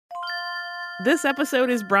This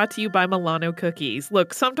episode is brought to you by Milano Cookies.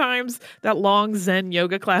 Look, sometimes that long Zen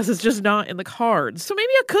yoga class is just not in the cards, so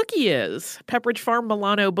maybe a cookie is. Pepperidge Farm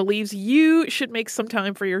Milano believes you should make some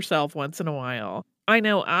time for yourself once in a while. I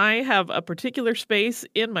know I have a particular space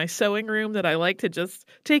in my sewing room that I like to just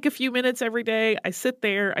take a few minutes every day. I sit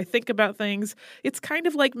there, I think about things. It's kind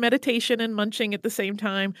of like meditation and munching at the same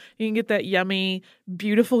time. You can get that yummy,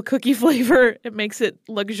 beautiful cookie flavor. It makes it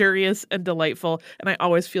luxurious and delightful, and I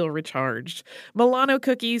always feel recharged. Milano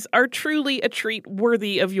cookies are truly a treat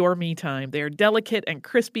worthy of your me time. They are delicate and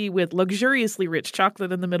crispy with luxuriously rich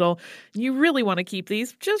chocolate in the middle. You really want to keep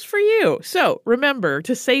these just for you. So remember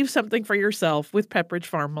to save something for yourself with Pepperidge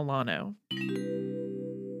Farm Milano.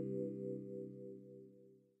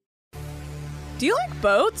 Do you like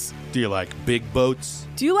boats? Do you like big boats?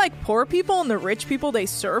 Do you like poor people and the rich people they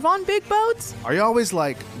serve on big boats? Are you always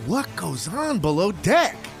like, what goes on below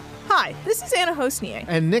deck? Hi, this is Anna Hosnier,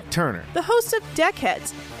 And Nick Turner. the host of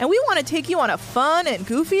Deckheads, and we want to take you on a fun and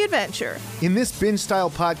goofy adventure. In this binge-style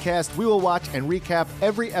podcast, we will watch and recap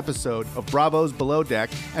every episode of Bravo's Below Deck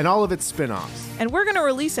and all of its spin-offs. And we're going to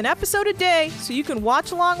release an episode a day so you can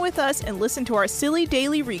watch along with us and listen to our silly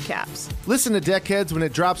daily recaps. Listen to Deckheads when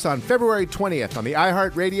it drops on February 20th on the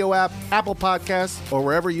iHeartRadio app, Apple Podcasts, or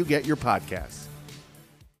wherever you get your podcasts.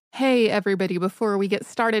 Hey, everybody. Before we get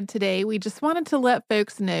started today, we just wanted to let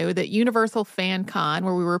folks know that Universal Fan Con,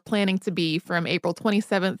 where we were planning to be from April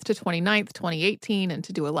 27th to 29th, 2018, and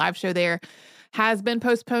to do a live show there, has been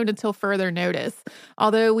postponed until further notice.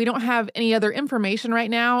 Although we don't have any other information right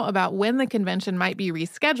now about when the convention might be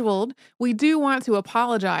rescheduled, we do want to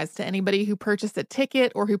apologize to anybody who purchased a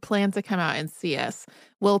ticket or who planned to come out and see us.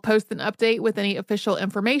 We'll post an update with any official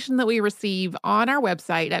information that we receive on our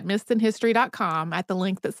website at missedinhistory.com at the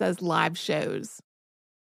link that says live shows.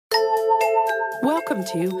 Welcome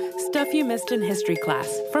to Stuff You Missed in History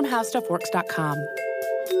Class from HowStuffWorks.com.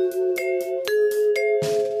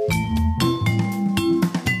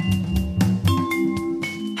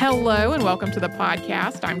 Hello and welcome to the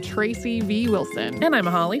podcast. I'm Tracy V. Wilson. And I'm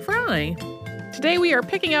Holly Fry. Today we are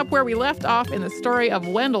picking up where we left off in the story of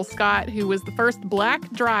Wendell Scott, who was the first black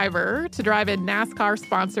driver to drive in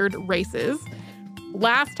NASCAR-sponsored races.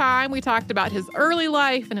 Last time we talked about his early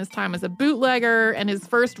life and his time as a bootlegger and his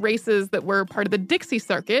first races that were part of the Dixie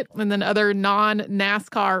Circuit and then other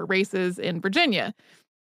non-NASCAR races in Virginia.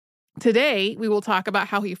 Today, we will talk about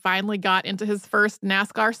how he finally got into his first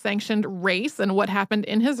NASCAR-sanctioned race and what happened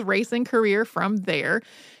in his racing career from there.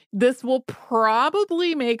 This will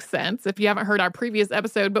probably make sense if you haven't heard our previous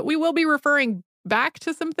episode, but we will be referring back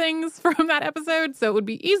to some things from that episode, so it would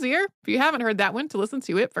be easier, if you haven't heard that one, to listen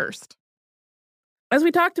to it first. As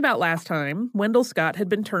we talked about last time, Wendell Scott had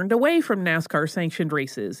been turned away from NASCAR-sanctioned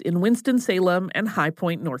races in Winston-Salem and High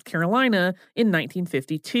Point, North Carolina in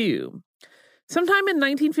 1952. Sometime in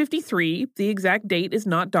 1953, the exact date is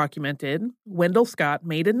not documented, Wendell Scott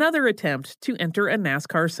made another attempt to enter a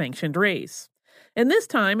NASCAR-sanctioned race. And this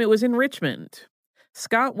time it was in Richmond.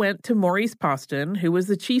 Scott went to Maurice Poston, who was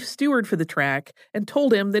the chief steward for the track, and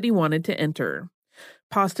told him that he wanted to enter.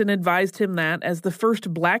 Poston advised him that, as the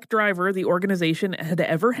first black driver the organization had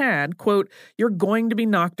ever had, quote, "You're going to be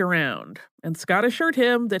knocked around." And Scott assured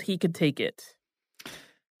him that he could take it.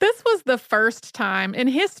 This was the first time in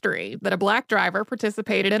history that a black driver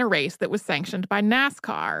participated in a race that was sanctioned by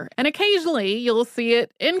NASCAR. And occasionally you'll see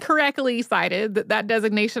it incorrectly cited that that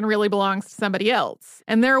designation really belongs to somebody else.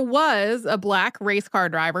 And there was a black race car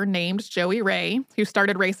driver named Joey Ray who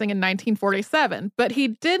started racing in 1947, but he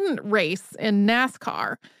didn't race in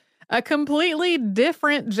NASCAR. A completely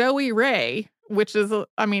different Joey Ray, which is,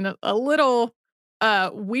 a little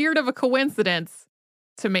weird of a coincidence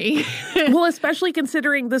to me. Well, especially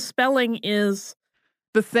considering the spelling is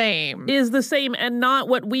the same. And not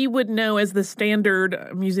what we would know as the standard,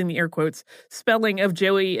 I'm using the air quotes, spelling of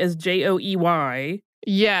Joey as Joey.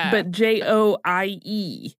 Yeah. But Joie.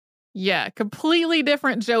 Yeah, completely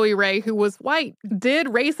different Joey Ray, who was white,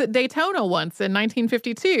 did race at Daytona once in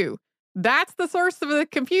 1952. That's the source of the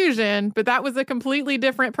confusion, but that was a completely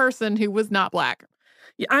different person who was not black.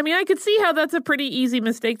 Yeah, I could see how that's a pretty easy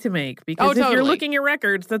mistake to make, because if you're looking at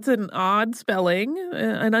records, that's an odd spelling,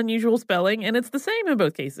 an unusual spelling, and it's the same in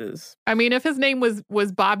both cases. If his name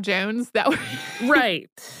was Bob Jones, that would... Right.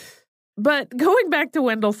 But going back to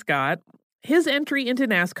Wendell Scott, his entry into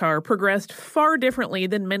NASCAR progressed far differently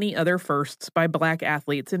than many other firsts by black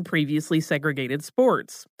athletes in previously segregated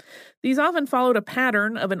sports. These often followed a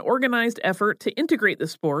pattern of an organized effort to integrate the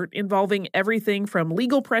sport, involving everything from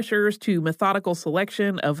legal pressures to methodical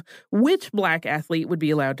selection of which black athlete would be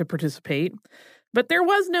allowed to participate. But there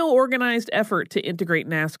was no organized effort to integrate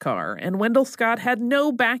NASCAR, and Wendell Scott had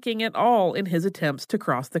no backing at all in his attempts to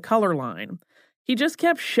cross the color line. He just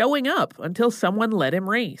kept showing up until someone let him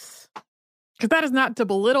race. Because that is not to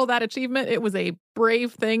belittle that achievement. It was a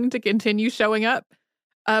brave thing to continue showing up.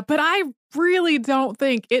 But I really don't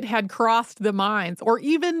think it had crossed the minds or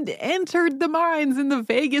even entered the minds in the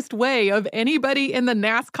vaguest way of anybody in the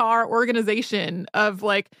NASCAR organization of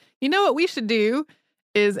like, you know what we should do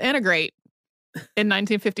is integrate in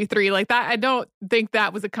 1953. Like that, I don't think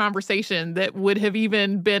that was a conversation that would have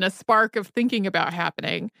even been a spark of thinking about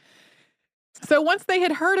happening. So once they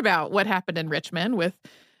had heard about what happened in Richmond with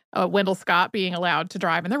Wendell Scott being allowed to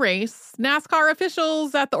drive in the race, NASCAR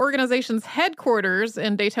officials at the organization's headquarters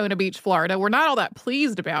in Daytona Beach, Florida, were not all that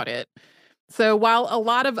pleased about it. So while a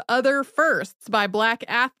lot of other firsts by Black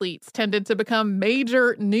athletes tended to become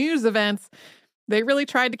major news events, they really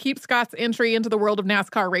tried to keep Scott's entry into the world of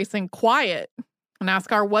NASCAR racing quiet.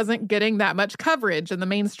 NASCAR wasn't getting that much coverage in the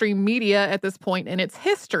mainstream media at this point in its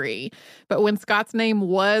history. But when Scott's name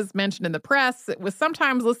was mentioned in the press, it was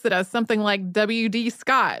sometimes listed as something like W.D.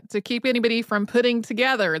 Scott to keep anybody from putting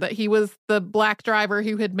together that he was the Black driver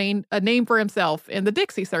who had made a name for himself in the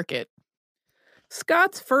Dixie circuit.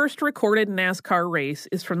 Scott's first recorded NASCAR race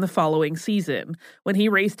is from the following season, when he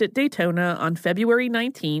raced at Daytona on February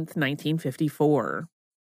 19th, 1954.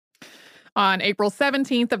 On April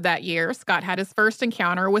 17th of that year, Scott had his first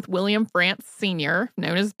encounter with William France Sr.,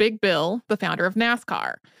 known as Big Bill, the founder of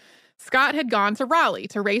NASCAR. Scott had gone to Raleigh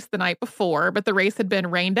to race the night before, but the race had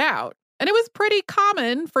been rained out. And it was pretty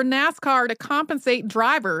common for NASCAR to compensate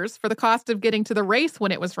drivers for the cost of getting to the race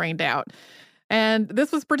when it was rained out. And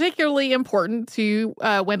this was particularly important to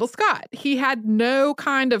Wendell Scott. He had no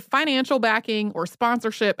kind of financial backing or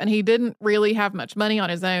sponsorship, and he didn't really have much money on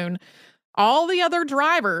his own. All the other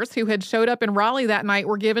drivers who had showed up in Raleigh that night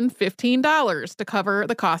were given $15 to cover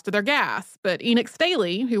the cost of their gas. But Enoch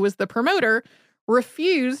Staley, who was the promoter,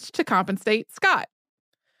 refused to compensate Scott.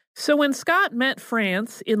 So when Scott met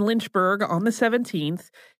France in Lynchburg on the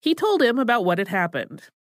 17th, he told him about what had happened.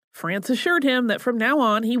 France assured him that from now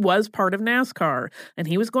on he was part of NASCAR, and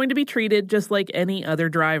he was going to be treated just like any other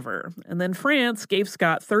driver. And then France gave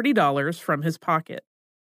Scott $30 from his pocket.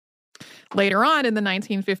 Later on in the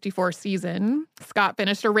 1954 season, Scott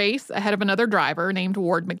finished a race ahead of another driver named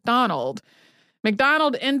Ward McDonald.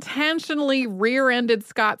 McDonald intentionally rear-ended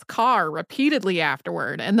Scott's car repeatedly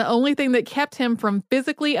afterward, and the only thing that kept him from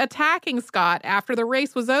physically attacking Scott after the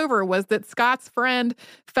race was over was that Scott's friend,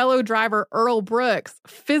 fellow driver Earl Brooks,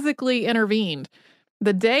 physically intervened.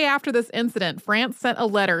 The day after this incident, France sent a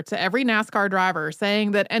letter to every NASCAR driver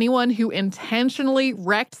saying that anyone who intentionally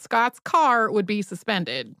wrecked Scott's car would be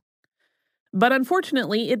suspended. But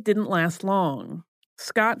unfortunately, it didn't last long.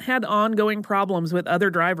 Scott had ongoing problems with other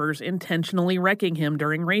drivers intentionally wrecking him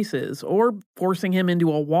during races or forcing him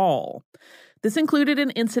into a wall. This included an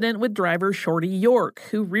incident with driver Shorty York,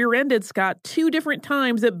 who rear-ended Scott 2 different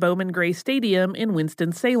times at Bowman Gray Stadium in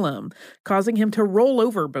Winston-Salem, causing him to roll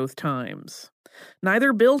over both times.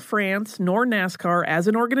 Neither Bill France nor NASCAR as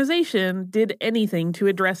an organization did anything to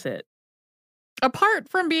address it. Apart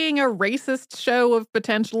from being a racist show of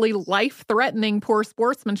potentially life-threatening poor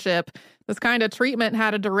sportsmanship, this kind of treatment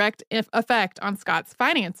had a direct effect on Scott's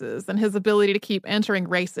finances and his ability to keep entering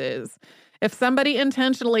races. If somebody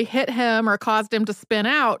intentionally hit him or caused him to spin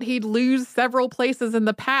out, he'd lose several places in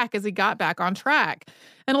the pack as he got back on track.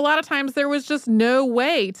 And a lot of times there was just no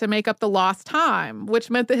way to make up the lost time, which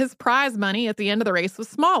meant that his prize money at the end of the race was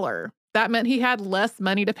smaller. That meant he had less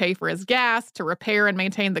money to pay for his gas, to repair and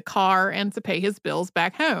maintain the car, and to pay his bills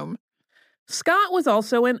back home. Scott was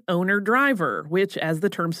also an owner-driver, which, as the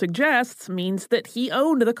term suggests, means that he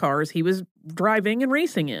owned the cars he was driving and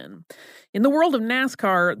racing in. In the world of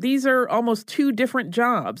NASCAR, these are almost 2 different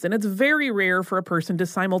jobs, and it's very rare for a person to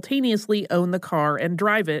simultaneously own the car and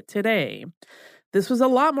drive it today. This was a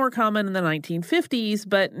lot more common in the 1950s,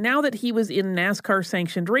 but now that he was in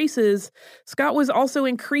NASCAR-sanctioned races, Scott was also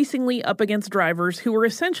increasingly up against drivers who were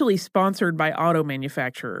essentially sponsored by auto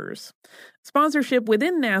manufacturers. Sponsorship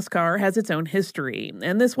within NASCAR has its own history,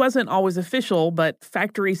 and this wasn't always official, but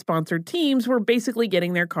factory-sponsored teams were basically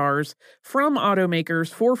getting their cars from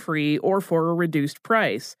automakers for free or for a reduced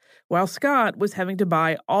price, while Scott was having to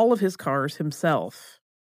buy all of his cars himself.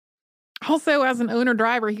 Also, as an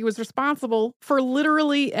owner-driver, he was responsible for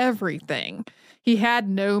literally everything. He had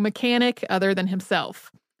no mechanic other than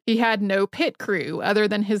himself. He had no pit crew other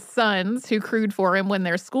than his sons, who crewed for him when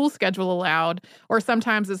their school schedule allowed, or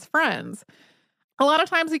sometimes his friends. A lot of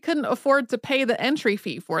times he couldn't afford to pay the entry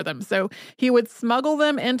fee for them, so he would smuggle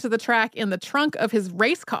them into the track in the trunk of his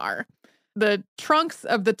race car. the trunks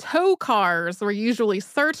of the tow cars were usually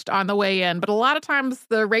searched on the way in, but a lot of times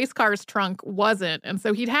the race car's trunk wasn't. And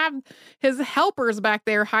so he'd have his helpers back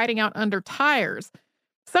there hiding out under tires.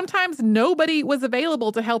 Sometimes nobody was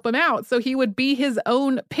available to help him out, so he would be his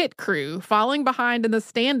own pit crew, falling behind in the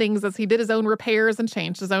standings as he did his own repairs and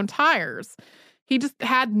changed his own tires. He just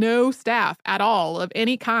had no staff at all of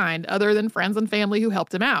any kind other than friends and family who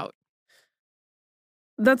helped him out.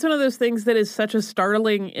 That's one of those things that is such a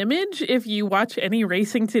startling image. If you watch any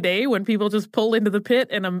racing today, when people just pull into the pit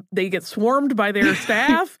and they get swarmed by their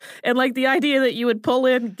staff, and like the idea that you would pull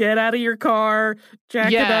in, get out of your car,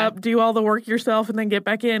 jack it up, do all the work yourself, and then get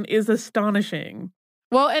back in is astonishing.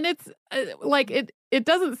 Well, and it's like it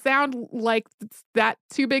doesn't sound like it's that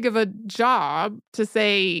too big of a job to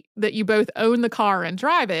say that you both own the car and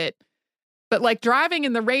drive it. But like driving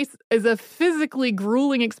in the race is a physically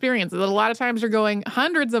grueling experience. A lot of times you're going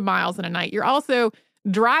hundreds of miles in a night. You're also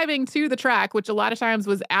driving to the track, which a lot of times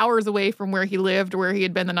was hours away from where he lived, where he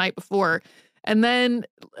had been the night before. And then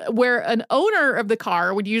where an owner of the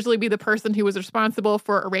car would usually be the person who was responsible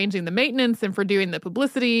for arranging the maintenance and for doing the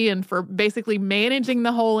publicity and for basically managing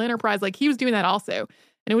the whole enterprise. Like he was doing that also.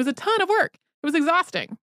 And it was a ton of work. It was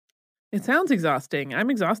exhausting. It sounds exhausting. I'm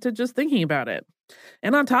exhausted just thinking about it.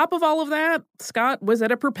 And on top of all of that, Scott was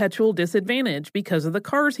at a perpetual disadvantage because of the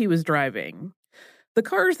cars he was driving. The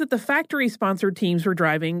cars that the factory-sponsored teams were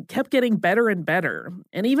driving kept getting better and better,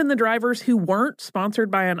 and even the drivers who weren't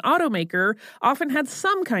sponsored by an automaker often had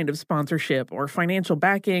some kind of sponsorship or financial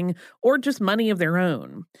backing or just money of their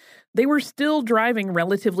own. They were still driving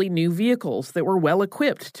relatively new vehicles that were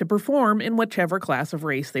well-equipped to perform in whichever class of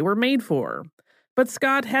race they were made for. But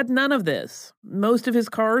Scott had none of this. Most of his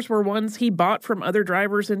cars were ones he bought from other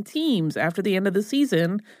drivers and teams after the end of the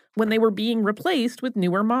season when they were being replaced with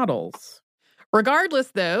newer models.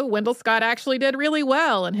 Regardless, though, Wendell Scott actually did really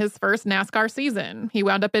well in his first NASCAR season. He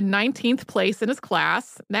wound up in 19th place in his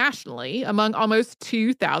class nationally among almost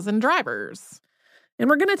 2,000 drivers. And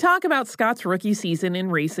we're going to talk about Scott's rookie season in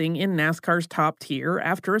racing in NASCAR's top tier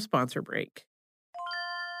after a sponsor break.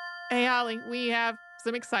 Hey, Holly, we have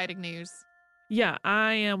some exciting news. Yeah,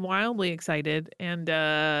 I am wildly excited, and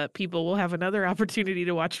people will have another opportunity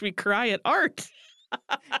to watch me cry at art.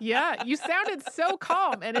 Yeah, you sounded so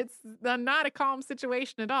calm, and it's not a calm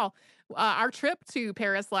situation at all. Our trip to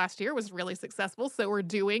Paris last year was really successful, so we're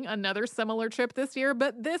doing another similar trip this year,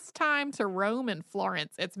 but this time to Rome and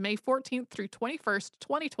Florence. It's May 14th through 21st,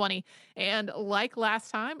 2020, and like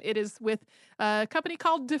last time, it is with a company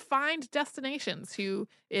called Defined Destinations, who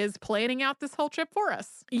is planning out this whole trip for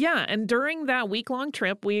us. Yeah, and during that week-long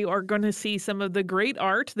trip, we are going to see some of the great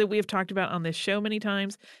art that we have talked about on this show many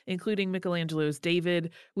times, including Michelangelo's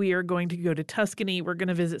David. We are going to go to Tuscany. We're going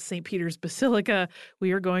to visit St. Peter's Basilica.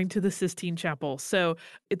 We are going to the Sistine Chapel. So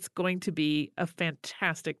it's going to be a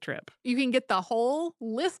fantastic trip. You can get the whole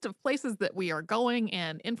list of places that we are going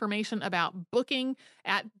and information about booking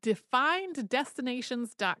at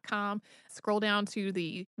defineddestinations.com. Scroll down to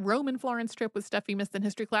the Rome and Florence trip with Stuff You Missed in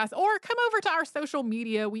History Class, or come over to our social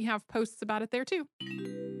media. We have posts about it there too.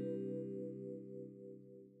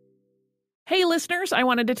 Hey, listeners, I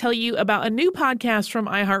wanted to tell you about a new podcast from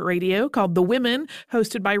iHeartRadio called The Women,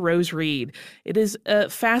 hosted by Rose Reed. It is a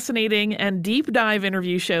fascinating and deep dive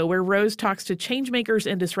interview show where Rose talks to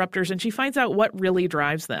changemakers and disruptors, and she finds out what really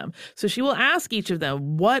drives them. So she will ask each of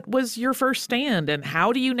them, what was your first stand, and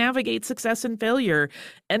how do you navigate success and failure?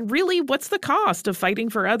 And really, what's the cost of fighting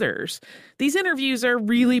for others? These interviews are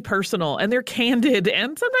really personal, and they're candid,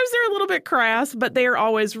 and sometimes they're a little bit crass, but they are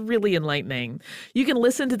always really enlightening. You can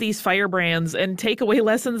listen to these firebrands and take away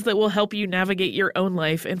lessons that will help you navigate your own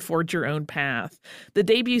life and forge your own path. The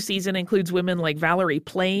debut season includes women like Valerie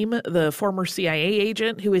Plame, the former CIA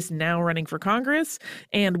agent who is now running for Congress,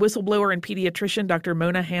 and whistleblower and pediatrician Dr.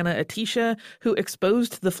 Mona Hanna-Attisha, who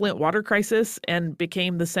exposed the Flint water crisis and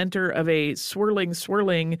became the center of a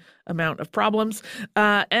swirling amount of problems,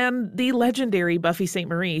 and the legendary Buffy St.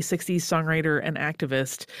 Marie, 60s songwriter and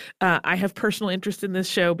activist. I have personal interest in this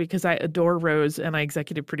show because I adore Rose and I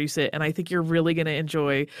executive produce it, and I think you're really going to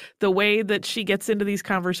enjoy the way that she gets into these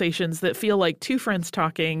conversations that feel like two friends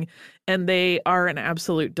talking, and they are an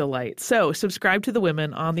absolute delight. So subscribe to The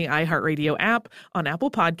Women on the iHeartRadio app, on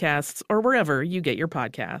Apple Podcasts, or wherever you get your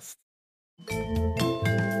podcasts.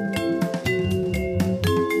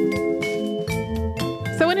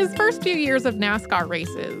 So in his first few years of NASCAR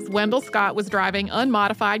races, Wendell Scott was driving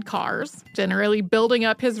unmodified cars, generally building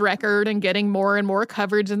up his record and getting more and more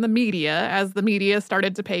coverage in the media as the media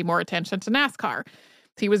started to pay more attention to NASCAR.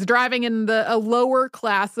 He was driving in a lower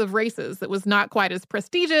class of races that was not quite as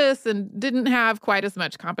prestigious and didn't have quite as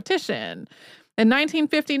much competition. In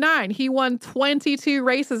 1959, he won 22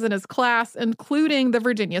 races in his class, including the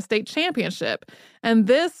Virginia State Championship. And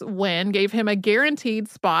this win gave him a guaranteed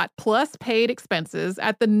spot plus paid expenses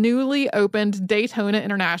at the newly opened Daytona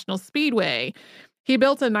International Speedway. He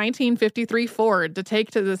built a 1953 Ford to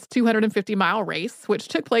take to this 250-mile race, which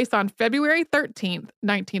took place on February 13th,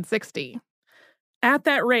 1960. At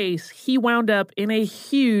that race, he wound up in a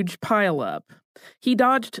huge pileup. He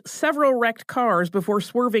dodged several wrecked cars before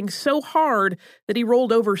swerving so hard that he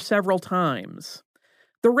rolled over several times.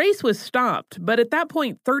 The race was stopped, but at that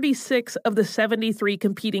point, 36 of the 73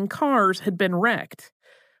 competing cars had been wrecked.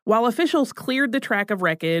 While officials cleared the track of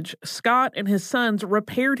wreckage, Scott and his sons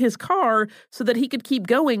repaired his car so that he could keep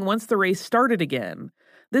going once the race started again.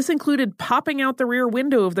 This included popping out the rear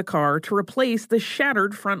window of the car to replace the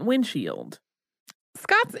shattered front windshield.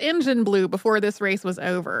 Scott's engine blew before this race was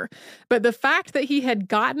over, but the fact that he had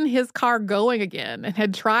gotten his car going again and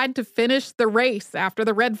had tried to finish the race after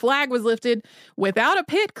the red flag was lifted without a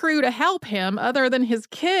pit crew to help him other than his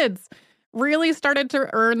kids really started to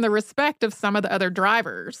earn the respect of some of the other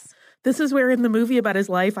drivers. This is where in the movie about his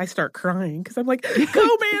life, I start crying because I'm like,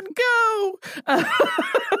 go, man, go.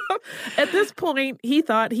 At this point, he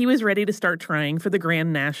thought he was ready to start trying for the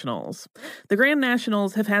Grand Nationals. The Grand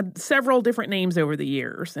Nationals have had several different names over the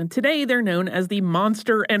years, and today they're known as the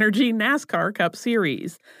Monster Energy NASCAR Cup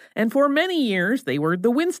Series. And for many years, they were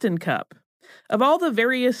the Winston Cup. Of all the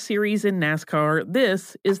various series in NASCAR,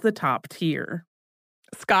 this is the top tier.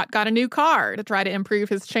 Scott got a new car to try to improve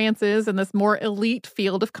his chances in this more elite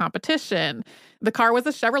field of competition. The car was a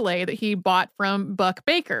Chevrolet that he bought from Buck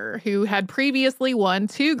Baker, who had previously won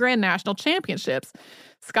 2 Grand National Championships.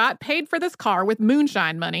 Scott paid for this car with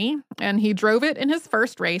moonshine money, and he drove it in his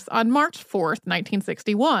first race on March 4th,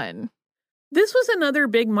 1961. This was another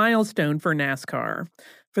big milestone for NASCAR.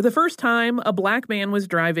 For the first time, a black man was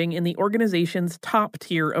driving in the organization's top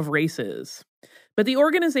tier of races. But the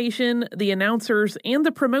organization, the announcers, and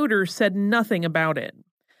the promoters said nothing about it.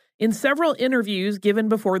 In several interviews given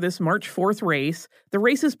before this March 4th race, the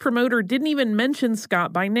race's promoter didn't even mention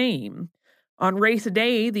Scott by name. On race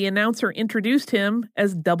day, the announcer introduced him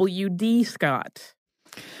as W.D. Scott.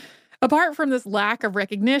 Apart from this lack of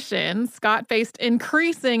recognition, Scott faced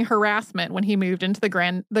increasing harassment when he moved into the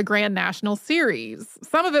Grand National Series.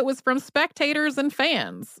 Some of it was from spectators and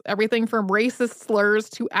fans, everything from racist slurs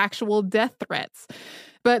to actual death threats.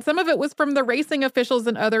 But some of it was from the racing officials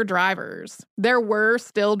and other drivers. There were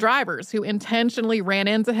still drivers who intentionally ran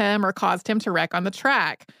into him or caused him to wreck on the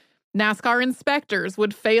track. NASCAR inspectors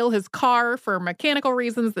would fail his car for mechanical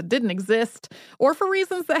reasons that didn't exist, or for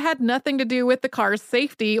reasons that had nothing to do with the car's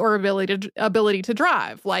safety or ability to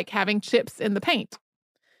drive, like having chips in the paint.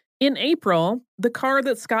 In April, the car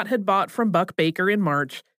that Scott had bought from Buck Baker in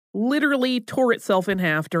March literally tore itself in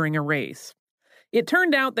half during a race. It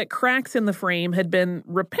turned out that cracks in the frame had been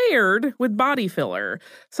repaired with body filler,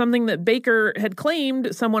 something that Baker had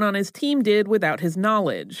claimed someone on his team did without his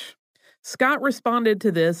knowledge. Scott responded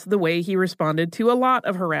to this the way he responded to a lot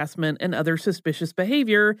of harassment and other suspicious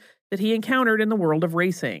behavior that he encountered in the world of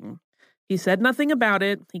racing. He said nothing about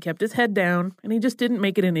it, he kept his head down, and he just didn't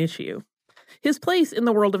make it an issue. His place in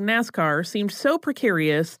the world of NASCAR seemed so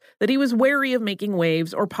precarious that he was wary of making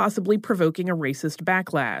waves or possibly provoking a racist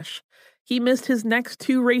backlash. He missed his next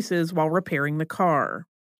 2 races while repairing the car.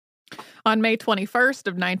 On May 21st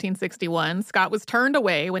of 1961, Scott was turned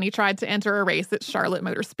away when he tried to enter a race at Charlotte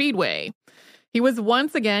Motor Speedway. He was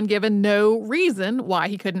once again given no reason why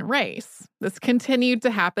he couldn't race. This continued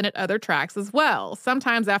to happen at other tracks as well,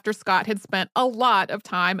 sometimes after Scott had spent a lot of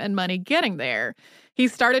time and money getting there. He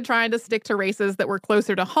started trying to stick to races that were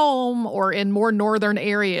closer to home or in more northern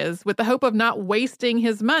areas with the hope of not wasting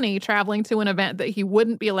his money traveling to an event that he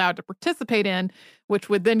wouldn't be allowed to participate in, which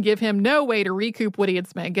would then give him no way to recoup what he had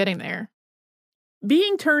spent getting there.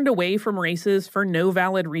 Being turned away from races for no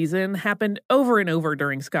valid reason happened over and over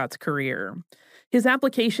during Scott's career. His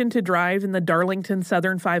application to drive in the Darlington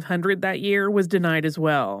Southern 500 that year was denied as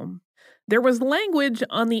well. There was language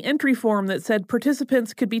on the entry form that said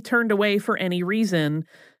participants could be turned away for any reason,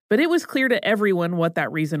 but it was clear to everyone what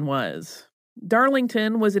that reason was.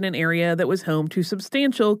 Darlington was in an area that was home to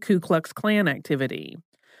substantial Ku Klux Klan activity.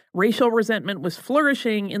 Racial resentment was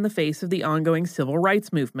flourishing in the face of the ongoing civil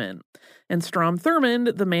rights movement. And Strom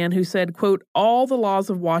Thurmond, the man who said, quote, "all the laws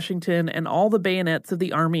of Washington and all the bayonets of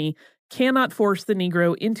the army cannot force the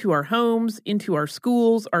Negro into our homes, into our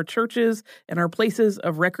schools, our churches, and our places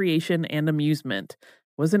of recreation and amusement,"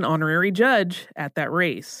 was an honorary judge at that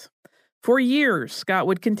race. For years, Scott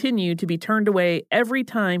would continue to be turned away every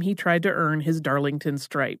time he tried to earn his Darlington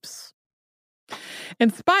stripes. In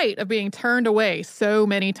spite of being turned away so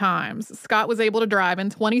many times, Scott was able to drive in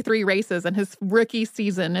 23 races in his rookie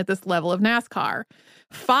season at this level of NASCAR.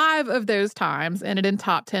 5 of those times ended in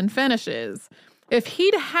top 10 finishes. If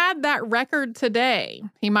he'd had that record today,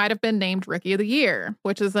 he might have been named Rookie of the Year,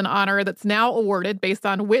 which is an honor that's now awarded based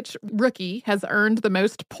on which rookie has earned the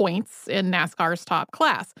most points in NASCAR's top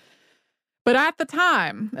class. But at the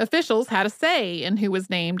time, officials had a say in who was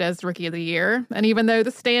named as Rookie of the Year, and even though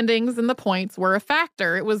the standings and the points were a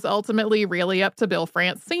factor, it was ultimately really up to Bill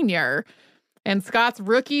France Sr. In Scott's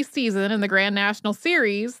rookie season in the Grand National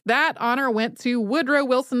Series, that honor went to Woodrow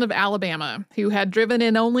Wilson of Alabama, who had driven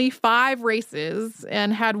in only 5 races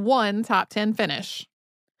and had 1 top 10 finish.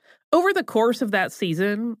 Over the course of that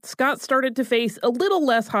season, Scott started to face a little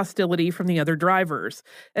less hostility from the other drivers,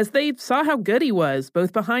 as they saw how good he was,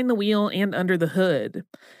 both behind the wheel and under the hood.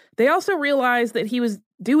 They also realized that he was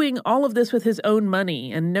doing all of this with his own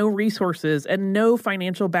money and no resources and no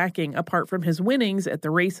financial backing apart from his winnings at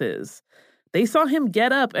the races. They saw him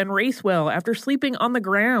get up and race well after sleeping on the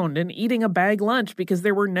ground and eating a bag lunch because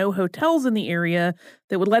there were no hotels in the area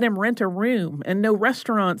that would let him rent a room and no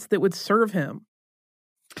restaurants that would serve him.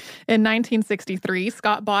 In 1963,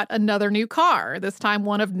 Scott bought another new car, this time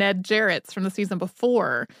one of Ned Jarrett's from the season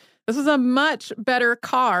before. This was a much better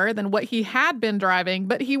car than what he had been driving,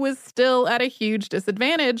 but he was still at a huge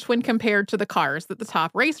disadvantage when compared to the cars that the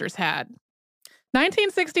top racers had.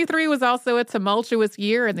 1963 was also a tumultuous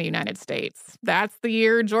year in the United States. That's the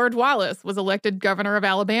year George Wallace was elected governor of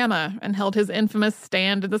Alabama and held his infamous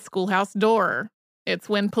stand at the schoolhouse door. It's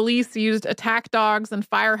when police used attack dogs and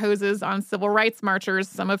fire hoses on civil rights marchers,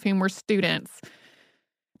 some of whom were students.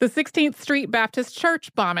 The 16th Street Baptist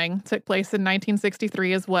Church bombing took place in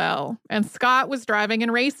 1963 as well. And Scott was driving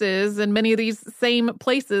in races in many of these same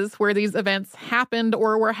places where these events happened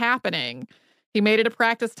or were happening. He made it a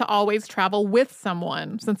practice to always travel with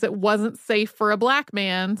someone, since it wasn't safe for a black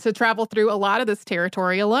man to travel through a lot of this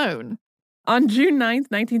territory alone. On June 9th,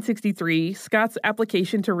 1963, Scott's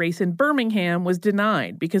application to race in Birmingham was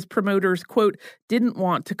denied because promoters, quote, didn't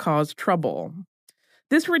want to cause trouble.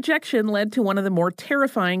 This rejection led to one of the more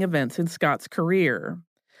terrifying events in Scott's career.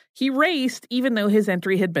 He raced even though his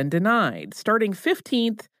entry had been denied, starting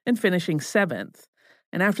 15th and finishing 7th.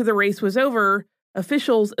 And after the race was over,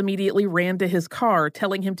 officials immediately ran to his car,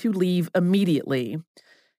 telling him to leave immediately.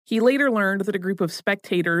 He later learned that a group of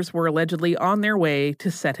spectators were allegedly on their way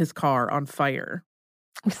to set his car on fire.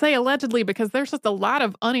 We say allegedly because there's just a lot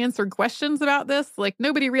of unanswered questions about this. Like,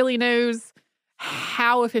 nobody really knows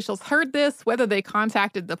how officials heard this, whether they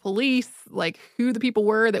contacted the police, like who the people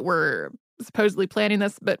were that were supposedly planning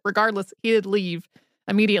this. But regardless, he did leave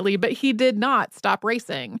immediately, but he did not stop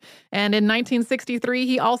racing. And in 1963,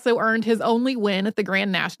 he also earned his only win at the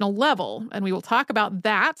Grand National level. And we will talk about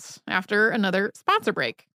that after another sponsor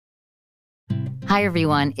break. Hi,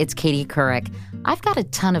 everyone. It's Katie Couric. I've got a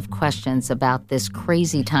ton of questions about this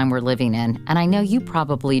crazy time we're living in, and I know you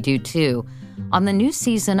probably do too. On the new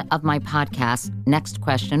season of my podcast, Next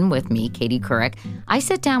Question with me, Katie Couric, I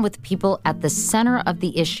sit down with people at the center of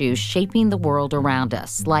the issues shaping the world around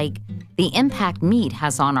us, like the impact meat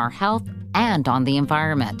has on our health and on the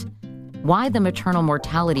environment, why the maternal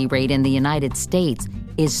mortality rate in the United States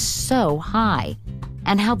is so high,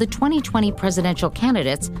 and how the 2020 presidential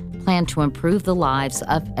candidates plan to improve the lives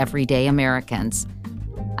of everyday Americans.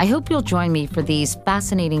 I hope you'll join me for these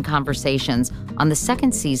fascinating conversations on the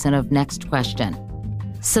second season of Next Question.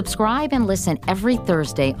 Subscribe and listen every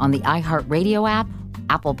Thursday on the iHeartRadio app,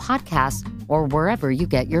 Apple Podcasts, or wherever you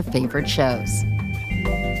get your favorite shows.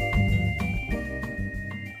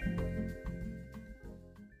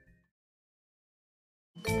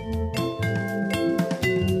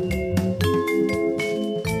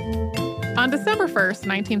 On December 1st,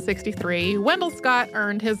 1963, Wendell Scott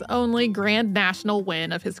earned his only Grand National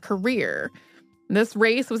win of his career. This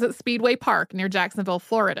race was at Speedway Park near Jacksonville,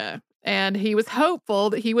 Florida, and he was hopeful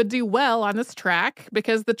that he would do well on this track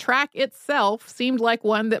because the track itself seemed like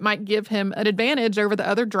one that might give him an advantage over the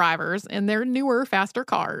other drivers in their newer, faster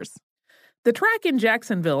cars. The track in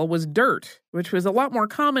Jacksonville was dirt, which was a lot more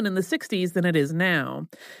common in the 60s than it is now.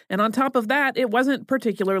 And on top of that, it wasn't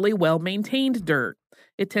particularly well-maintained dirt.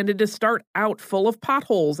 It tended to start out full of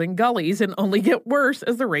potholes and gullies and only get worse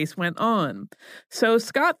as the race went on. So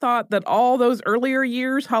Scott thought that all those earlier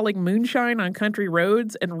years hauling moonshine on country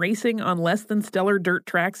roads and racing on less than stellar dirt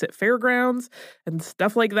tracks at fairgrounds and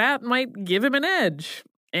stuff like that might give him an edge.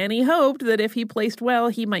 And he hoped that if he placed well,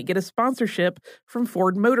 he might get a sponsorship from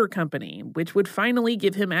Ford Motor Company, which would finally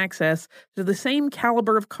give him access to the same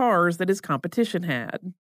caliber of cars that his competition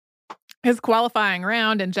had. His qualifying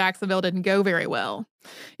round in Jacksonville didn't go very well.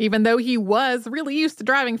 Even though he was really used to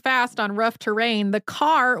driving fast on rough terrain, the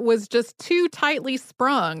car was just too tightly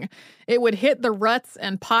sprung. It would hit the ruts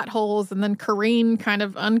and potholes and then careen kind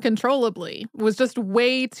of uncontrollably. It was just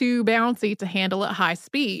way too bouncy to handle at high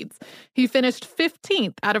speeds. He finished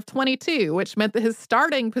 15th out of 22, which meant that his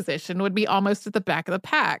starting position would be almost at the back of the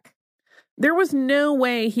pack. There was no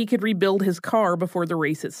way he could rebuild his car before the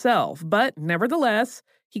race itself, but nevertheless,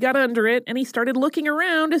 he got under it and he started looking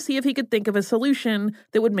around to see if he could think of a solution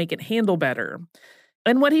that would make it handle better.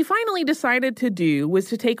 And what he finally decided to do was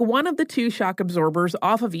to take one of the two shock absorbers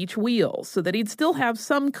off of each wheel so that he'd still have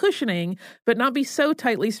some cushioning, but not be so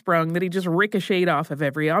tightly sprung that he just ricocheted off of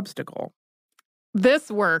every obstacle. This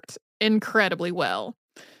worked incredibly well.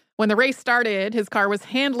 When the race started, his car was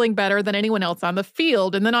handling better than anyone else on the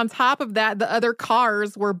field. And then on top of that, the other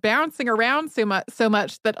cars were bouncing around so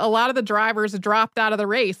much that a lot of the drivers dropped out of the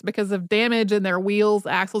race because of damage in their wheels,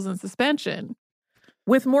 axles, and suspension.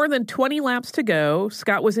 With more than 20 laps to go,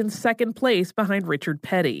 Scott was in second place behind Richard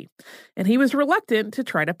Petty, and he was reluctant to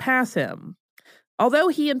try to pass him. Although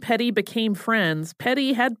he and Petty became friends,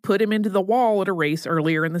 Petty had put him into the wall at a race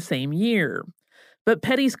earlier in the same year. But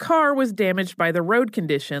Petty's car was damaged by the road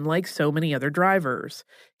condition like so many other drivers.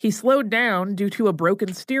 He slowed down due to a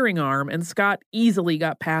broken steering arm, and Scott easily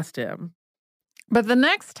got past him. But the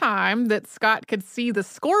next time that Scott could see the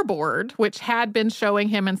scoreboard, which had been showing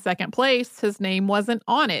him in second place, his name wasn't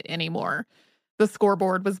on it anymore. The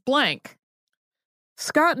scoreboard was blank.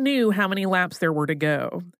 Scott knew how many laps there were to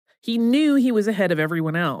go. He knew he was ahead of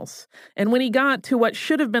everyone else. And when he got to what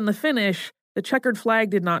should have been the finish, the checkered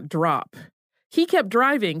flag did not drop. He kept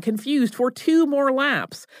driving, confused, for 2 more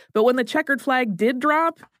laps. But when the checkered flag did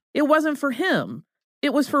drop, it wasn't for him.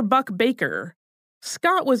 It was for Buck Baker.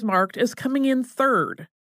 Scott was marked as coming in third.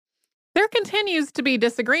 There continues to be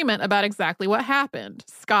disagreement about exactly what happened.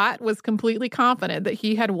 Scott was completely confident that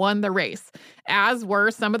he had won the race, as were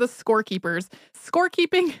some of the scorekeepers.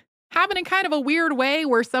 Scorekeeping happened in kind of a weird way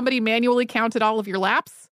where somebody manually counted all of your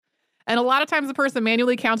laps. And a lot of times the person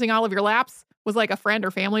manually counting all of your laps was like a friend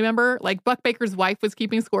or family member. Like Buck Baker's wife was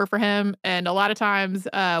keeping score for him. And a lot of times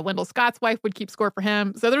Wendell Scott's wife would keep score for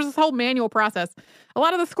him. So there's this whole manual process. A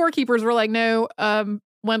lot of the scorekeepers were like, no,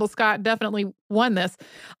 Wendell Scott definitely won this.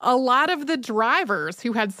 A lot of the drivers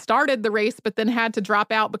who had started the race but then had to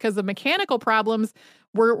drop out because of mechanical problems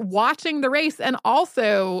were watching the race and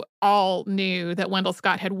also all knew that Wendell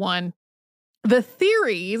Scott had won. The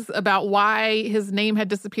theories about why his name had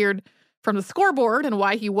disappeared from the scoreboard and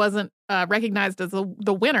why he wasn't recognized as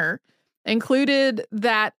the winner included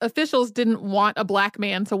that officials didn't want a black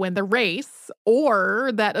man to win the race,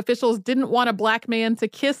 or that officials didn't want a black man to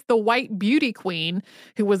kiss the white beauty queen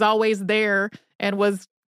who was always there and was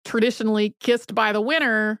traditionally kissed by the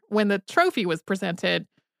winner when the trophy was presented.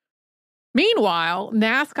 Meanwhile,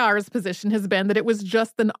 NASCAR's position has been that it was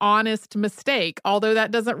just an honest mistake, although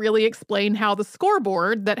that doesn't really explain how the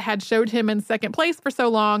scoreboard that had showed him in second place for so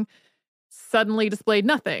long suddenly displayed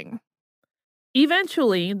nothing.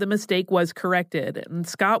 Eventually, the mistake was corrected, and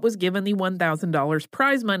Scott was given the $1,000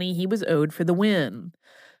 prize money he was owed for the win.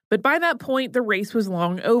 But by that point, the race was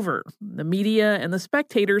long over. The media and the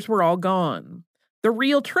spectators were all gone. The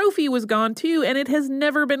real trophy was gone too, and it has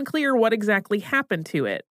never been clear what exactly happened to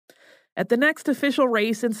it. At the next official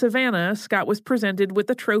race in Savannah, Scott was presented with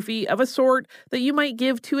a trophy of a sort that you might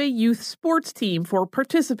give to a youth sports team for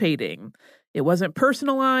participating. It wasn't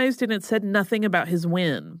personalized, and it said nothing about his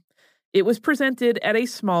win. It was presented at a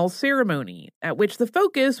small ceremony, at which the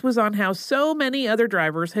focus was on how so many other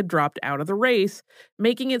drivers had dropped out of the race,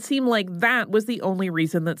 making it seem like that was the only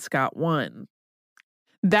reason that Scott won.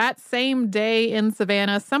 That same day in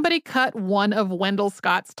Savannah, somebody cut one of Wendell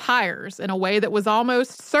Scott's tires in a way that was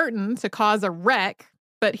almost certain to cause a wreck,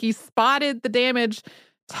 but he spotted the damage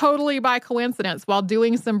totally by coincidence while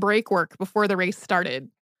doing some brake work before the race started.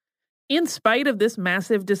 In spite of this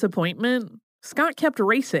massive disappointment, Scott kept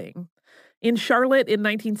racing. In Charlotte in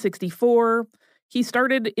 1964, he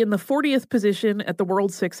started in the 40th position at the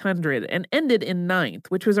World 600 and ended in 9th,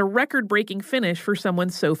 which was a record-breaking finish for someone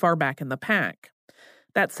so far back in the pack.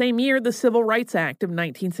 That same year, the Civil Rights Act of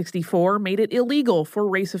 1964 made it illegal for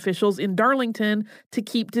race officials in Darlington to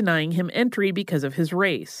keep denying him entry because of his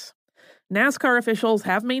race. NASCAR officials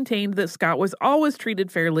have maintained that Scott was always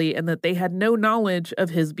treated fairly and that they had no knowledge of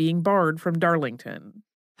his being barred from Darlington.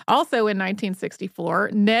 Also in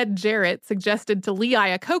 1964, Ned Jarrett suggested to Lee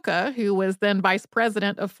Iacocca, who was then vice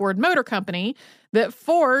president of Ford Motor Company, that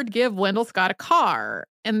Ford give Wendell Scott a car.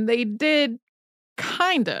 And they did,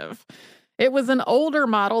 kind of. It was an older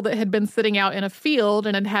model that had been sitting out in a field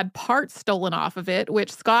and had had parts stolen off of it,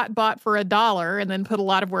 which Scott bought for $1 and then put a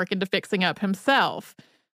lot of work into fixing up himself.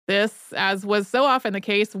 This, as was so often the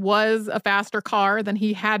case, was a faster car than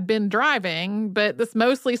he had been driving, but this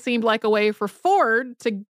mostly seemed like a way for Ford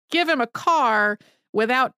to give him a car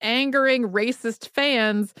without angering racist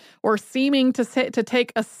fans or seeming to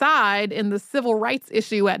take a side in the civil rights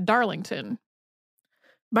issue at Darlington.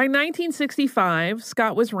 By 1965,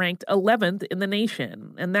 Scott was ranked 11th in the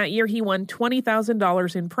nation, and that year he won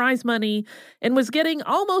 $20,000 in prize money and was getting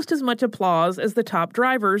almost as much applause as the top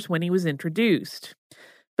drivers when he was introduced.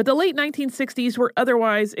 But the late 1960s were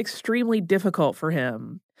otherwise extremely difficult for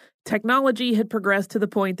him. Technology had progressed to the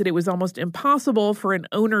point that it was almost impossible for an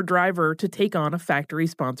owner-driver to take on a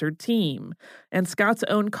factory-sponsored team, and Scott's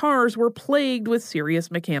own cars were plagued with serious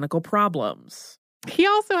mechanical problems. He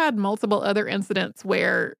also had multiple other incidents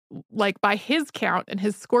where, like by his count and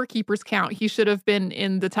his scorekeeper's count, he should have been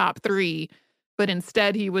in the top 3, but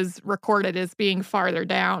instead he was recorded as being farther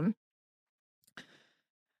down.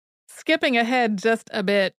 Skipping ahead just a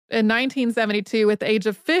bit, in 1972, at the age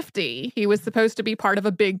of 50, he was supposed to be part of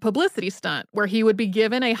a big publicity stunt where he would be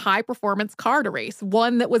given a high-performance car to race,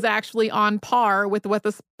 one that was actually on par with what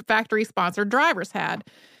the factory-sponsored drivers had.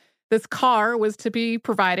 This car was to be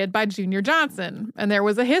provided by Junior Johnson, and there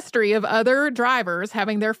was a history of other drivers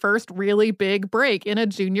having their first really big break in a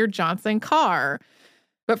Junior Johnson car.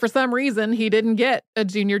 But for some reason, he didn't get a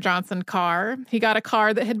Junior Johnson car. He got a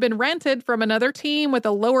car that had been rented from another team with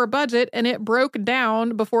a lower budget, and it broke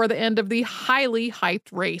down before the end of the highly hyped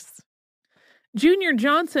race. Junior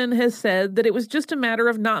Johnson has said that it was just a matter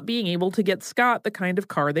of not being able to get Scott the kind of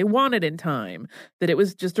car they wanted in time, that it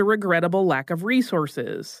was just a regrettable lack of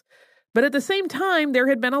resources. But at the same time, there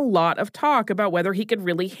had been a lot of talk about whether he could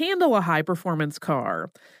really handle a high-performance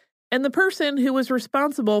car. And the person who was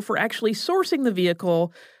responsible for actually sourcing the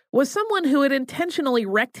vehicle was someone who had intentionally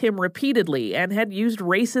wrecked him repeatedly and had used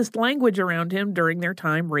racist language around him during their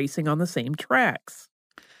time racing on the same tracks.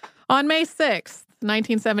 On May 6th,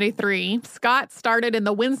 1973, Scott started in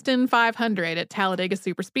the Winston 500 at Talladega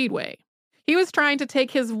Superspeedway. He was trying to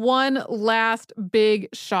take his one last big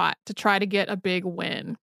shot to try to get a big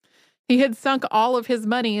win. He had sunk all of his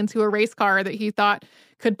money into a race car that he thought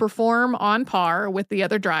could perform on par with the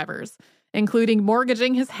other drivers, including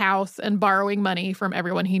mortgaging his house and borrowing money from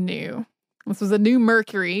everyone he knew. This was a new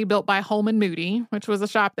Mercury built by Holman Moody, which was a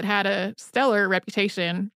shop that had a stellar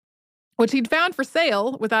reputation, which he'd found for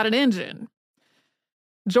sale without an engine.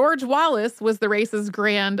 George Wallace was the race's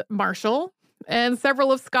grand marshal, and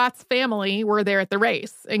several of Scott's family were there at the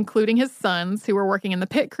race, including his sons who were working in the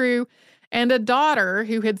pit crew and a daughter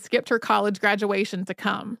who had skipped her college graduation to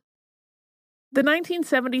come. The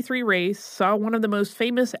 1973 race saw one of the most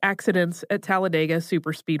famous accidents at Talladega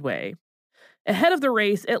Superspeedway. Ahead of the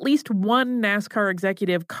race, at least one NASCAR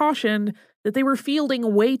executive cautioned that they were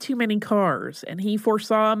fielding way too many cars, and he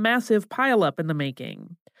foresaw a massive pileup in the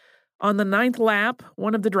making. On the 9th lap,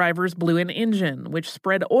 one of the drivers blew an engine, which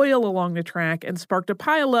spread oil along the track and sparked a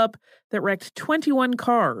pileup that wrecked 21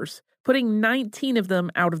 cars, putting 19 of them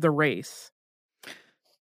out of the race.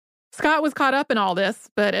 Scott was caught up in all this,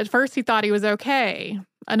 but at first he thought he was okay.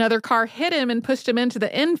 Another car hit him and pushed him into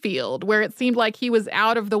the infield, where it seemed like he was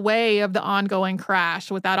out of the way of the ongoing crash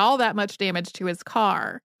without all that much damage to his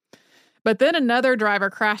car. But then another driver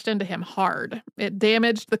crashed into him hard. It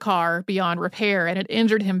damaged the car beyond repair, and it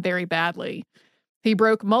injured him very badly. He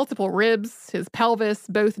broke multiple ribs, his pelvis,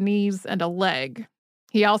 both knees, and a leg.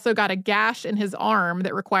 He also got a gash in his arm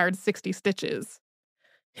that required 60 stitches.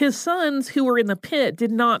 His sons, who were in the pit,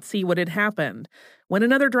 did not see what had happened. When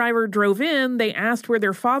another driver drove in, they asked where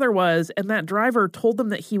their father was, and that driver told them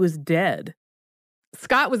that he was dead.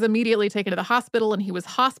 Scott was immediately taken to the hospital, and he was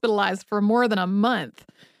hospitalized for more than a month.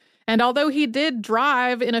 And although he did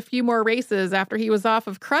drive in a few more races after he was off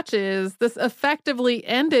of crutches, this effectively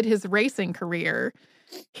ended his racing career.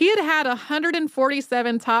 He had had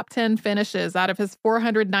 147 top 10 finishes out of his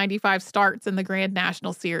 495 starts in the Grand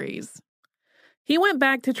National Series. He went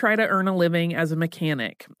back to try to earn a living as a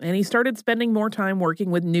mechanic, and he started spending more time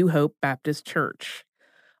working with New Hope Baptist Church.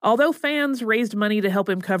 Although fans raised money to help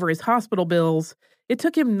him cover his hospital bills, it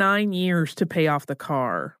took him 9 years to pay off the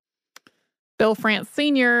car. Bill France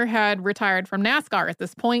Sr. had retired from NASCAR at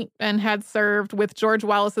this point and had served with George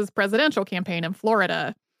Wallace's presidential campaign in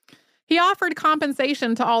Florida. He offered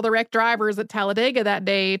compensation to all the wrecked drivers at Talladega that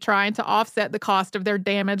day, trying to offset the cost of their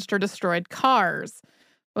damaged or destroyed cars.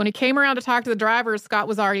 When he came around to talk to the drivers, Scott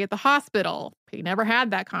was already at the hospital. He never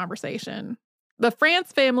had that conversation. The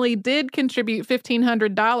France family did contribute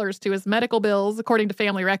 $1,500 to his medical bills, according to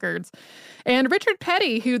family records. And Richard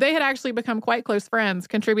Petty, who they had actually become quite close friends,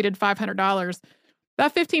 contributed $500.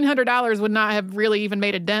 That $1,500 would not have really even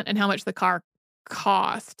made a dent in how much the car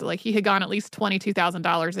cost. Like, he had gone at least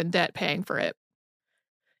 $22,000 in debt paying for it.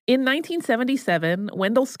 In 1977,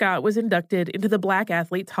 Wendell Scott was inducted into the Black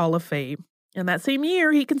Athletes Hall of Fame. And that same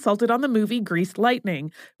year, he consulted on the movie Greased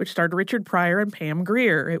Lightning, which starred Richard Pryor and Pam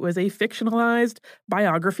Grier. It was a fictionalized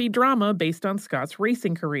biography drama based on Scott's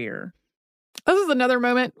racing career. This is another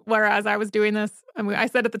moment where, as I was doing this, I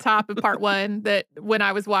said at the top of part one that when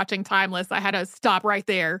I was watching Timeless, I had to stop right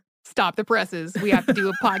there, stop the presses. We have to do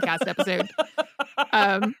a podcast episode.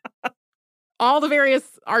 All the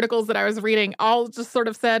various articles that I was reading all just sort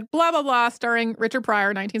of said, blah, blah, blah, starring Richard Pryor,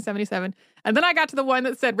 1977. And then I got to the one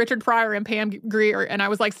that said Richard Pryor and Pam Grier, and I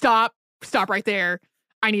was like, stop right there.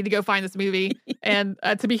 I need to go find this movie. And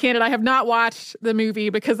to be candid, I have not watched the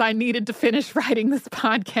movie because I needed to finish writing this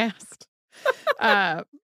podcast.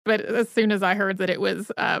 But as soon as I heard that it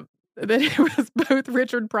was both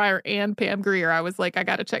Richard Pryor and Pam Grier, I was like, I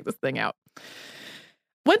got to check this thing out.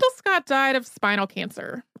 Wendell Scott died of spinal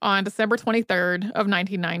cancer on December 23rd of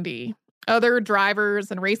 1990. Other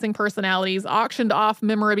drivers and racing personalities auctioned off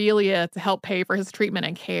memorabilia to help pay for his treatment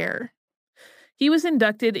and care. He was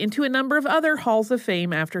inducted into a number of other halls of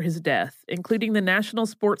fame after his death, including the National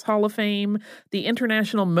Sports Hall of Fame, the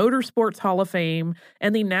International Motorsports Hall of Fame,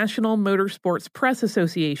 and the National Motorsports Press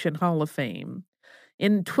Association Hall of Fame.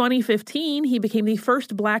 In 2015, he became the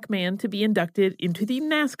first Black man to be inducted into the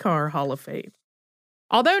NASCAR Hall of Fame.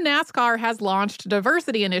 Although NASCAR has launched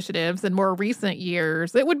diversity initiatives in more recent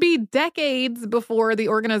years, it would be decades before the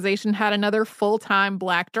organization had another full-time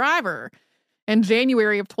Black driver. In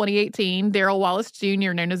January of 2018, Darrell Wallace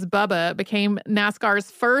Jr., known as Bubba, became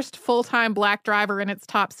NASCAR's first full-time Black driver in its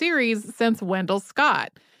top series since Wendell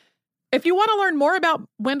Scott. If you want to learn more about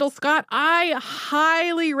Wendell Scott, I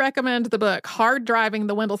highly recommend the book, Hard Driving,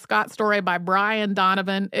 the Wendell Scott Story by Brian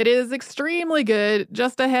Donovan. It is extremely good.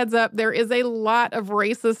 Just a heads up, there is a lot of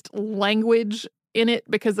racist language in it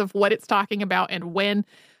because of what it's talking about and when.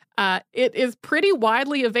 It is pretty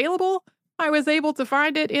widely available. I was able to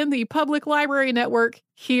find it in the public library network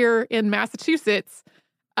here in Massachusetts.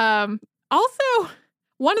 Also,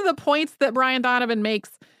 one of the points that Brian Donovan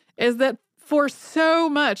makes is that for so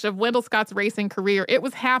much of Wendell Scott's racing career, it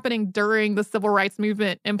was happening during the civil rights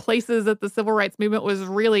movement in places that the civil rights movement was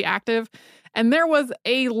really active. And there was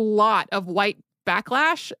a lot of white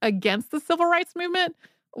backlash against the civil rights movement.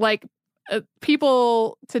 Like,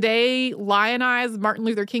 people today lionize Martin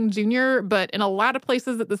Luther King Jr., but in a lot of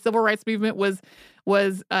places that the civil rights movement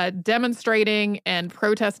was demonstrating and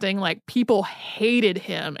protesting, like, people hated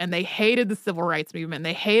him and they hated the civil rights movement.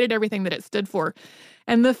 They hated everything that it stood for.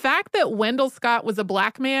 And the fact that Wendell Scott was a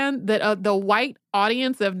Black man that the white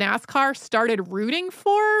audience of NASCAR started rooting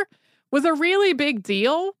for was a really big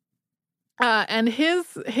deal. And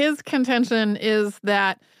his contention is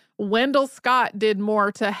that Wendell Scott did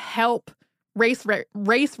more to help race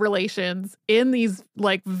relations in these,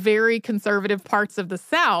 like, very conservative parts of the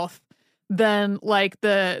South than, like,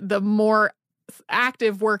 the more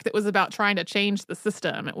active work that was about trying to change the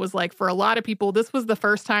system. It was like, for a lot of people, this was the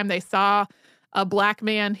first time they saw a Black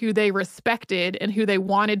man who they respected and who they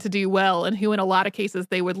wanted to do well, and who in a lot of cases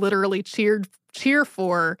they would literally cheer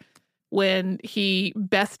for when he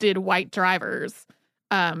bested white drivers.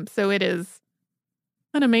 So it is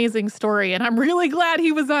an amazing story, and I'm really glad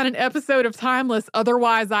he was on an episode of Timeless.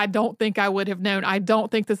 Otherwise, I don't think I would have known. I don't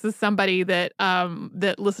think this is somebody that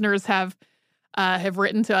that listeners have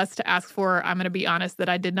written to us to ask for. I'm going to be honest that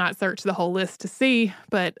I did not search the whole list to see,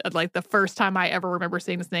 but like the first time I ever remember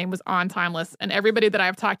seeing this name was on Timeless. And everybody that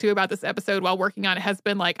I've talked to about this episode while working on it has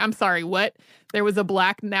been like, I'm sorry, what? There was a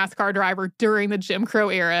Black NASCAR driver during the Jim Crow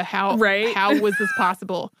era. How was this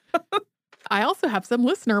possible? I also have some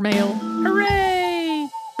listener mail. Hooray!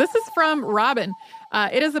 This is from Robin.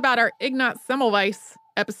 It is about our Ignaz Semmelweis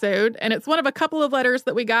episode, and it's one of a couple of letters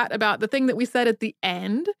that we got about the thing that we said at the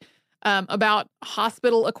end, about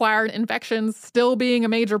hospital-acquired infections still being a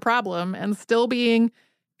major problem and still being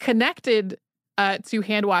connected to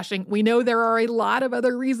hand washing. We know there are a lot of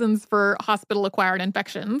other reasons for hospital-acquired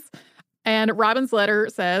infections. And Robin's letter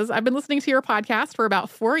says, I've been listening to your podcast for about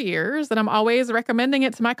 4 years, and I'm always recommending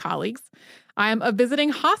it to my colleagues. I'm a visiting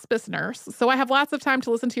hospice nurse, so I have lots of time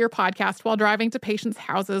to listen to your podcast while driving to patients'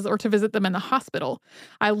 houses or to visit them in the hospital.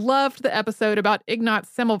 I loved the episode about Ignaz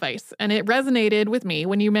Semmelweis, and it resonated with me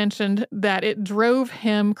when you mentioned that it drove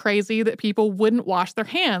him crazy that people wouldn't wash their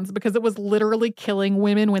hands because it was literally killing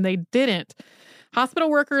women when they didn't. Hospital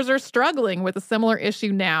workers are struggling with a similar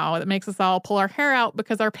issue now that makes us all pull our hair out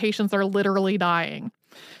because our patients are literally dying.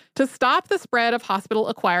 To stop the spread of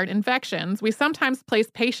hospital-acquired infections, we sometimes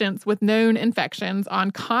place patients with known infections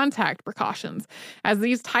on contact precautions, as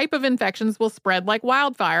these type of infections will spread like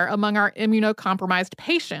wildfire among our immunocompromised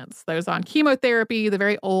patients, those on chemotherapy, the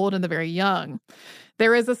very old, and the very young.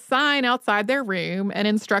 There is a sign outside their room and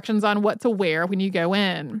instructions on what to wear when you go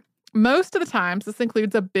in. Most of the times, this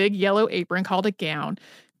includes a big yellow apron called a gown,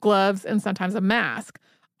 gloves, and sometimes a mask.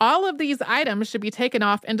 All of these items should be taken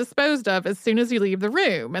off and disposed of as soon as you leave the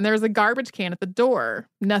room, and there's a garbage can at the door.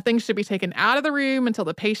 Nothing should be taken out of the room until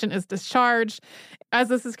the patient is discharged, as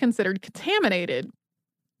this is considered contaminated.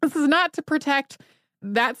 This is not to protect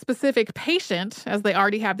that specific patient, as they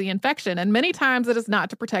already have the infection, and many times it is not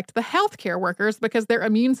to protect the healthcare workers because their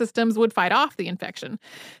immune systems would fight off the infection.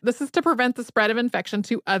 This is to prevent the spread of infection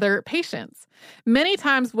to other patients. Many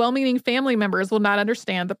times, well-meaning family members will not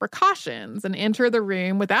understand the precautions and enter the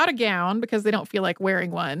room without a gown because they don't feel like wearing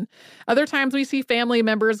one. Other times, we see family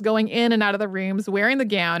members going in and out of the rooms wearing the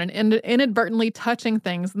gown and inadvertently touching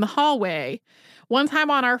things in the hallway. One time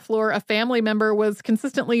on our floor, a family member was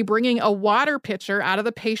consistently bringing a water pitcher out of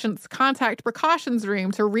the patient's contact precautions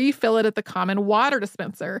room to refill it at the common water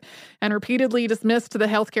dispenser and repeatedly dismissed the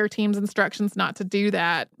healthcare team's instructions not to do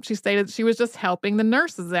that. She stated that she was just helping the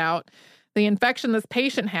nurses out. The infection this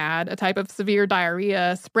patient had, a type of severe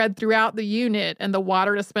diarrhea, spread throughout the unit, and the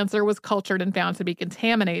water dispenser was cultured and found to be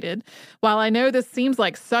contaminated. While I know this seems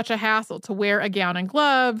like such a hassle to wear a gown and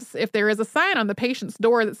gloves, if there is a sign on the patient's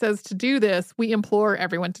door that says to do this, we implore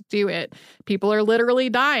everyone to do it. People are literally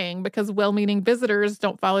dying because well-meaning visitors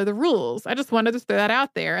don't follow the rules. I just wanted to throw that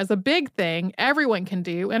out there as a big thing everyone can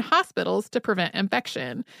do in hospitals to prevent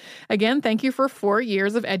infection. Again, thank you for 4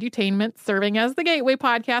 years of edutainment, serving as the gateway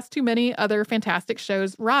podcast to many other fantastic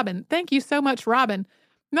shows. Robin, thank you so much, Robin.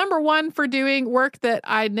 Number one, for doing work that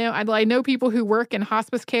I know people who work in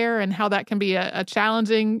hospice care and how that can be a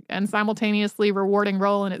challenging and simultaneously rewarding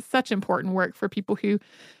role. And it's such important work for people who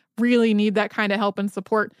really need that kind of help and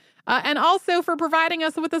support. And also for providing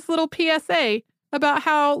us with this little PSA about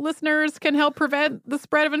how listeners can help prevent the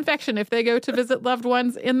spread of infection if they go to visit loved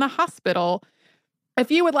ones in the hospital. If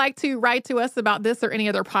you would like to write to us about this or any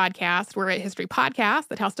other podcast, we're at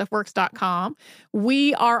historypodcast@howstuffworks.com.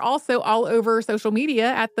 We are also all over social media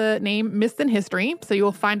at the name Missed in History. So you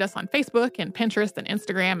will find us on Facebook and Pinterest and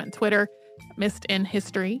Instagram and Twitter, Missed in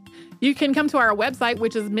History. You can come to our website,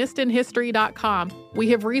 which is missedinhistory.com.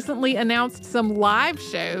 We have recently announced some live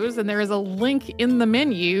shows, and there is a link in the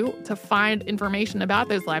menu to find information about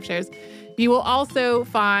those live shows. You will also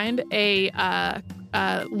find a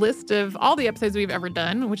list of all the episodes we've ever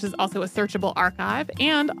done, which is also a searchable archive,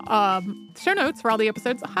 and show notes for all the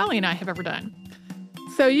episodes Holly and I have ever done.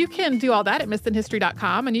 So you can do all that at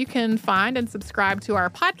missedinhistory.com, and you can find and subscribe to our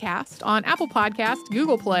podcast on Apple Podcasts,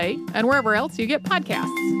 Google Play, and wherever else you get podcasts.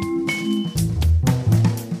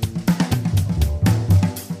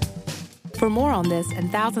 For more on this and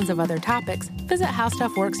thousands of other topics, visit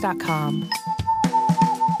howstuffworks.com.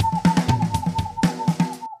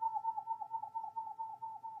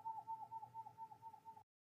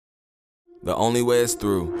 The Only Way is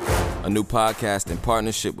Through, a new podcast in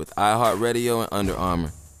partnership with iHeartRadio and Under Armour.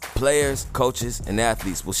 Players, coaches, and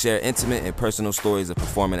athletes will share intimate and personal stories of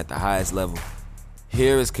performing at the highest level.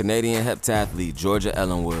 Here is Canadian heptathlete Georgia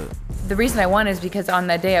Ellenwood. The reason I won is because on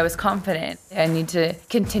that day I was confident. I need to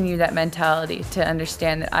continue that mentality to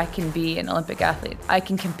understand that I can be an Olympic athlete. I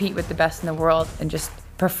can compete with the best in the world and just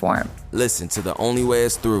perform. Listen to The Only Way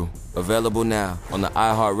is Through, available now on the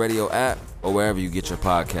iHeartRadio app or wherever you get your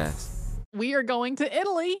podcasts. We are going to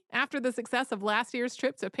Italy. After the success of last year's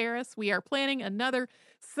trip to Paris, we are planning another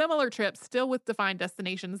similar trip, still with defined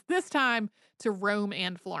destinations, this time to Rome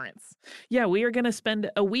and Florence. Yeah, we are going to spend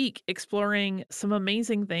a week exploring some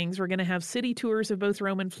amazing things. We're going to have city tours of both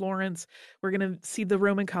Rome and Florence. We're going to see the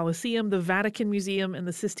Roman Colosseum, the Vatican Museum, and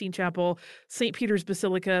the Sistine Chapel, St. Peter's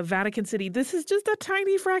Basilica, Vatican City. This is just a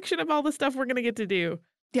tiny fraction of all the stuff we're going to get to do.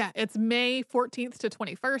 Yeah, it's May 14th to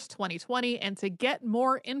 21st, 2020. And to get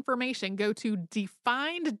more information, go to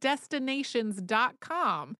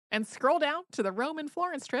defineddestinations.com and scroll down to the Rome and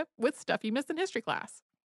Florence trip with Stuff You Missed in History class.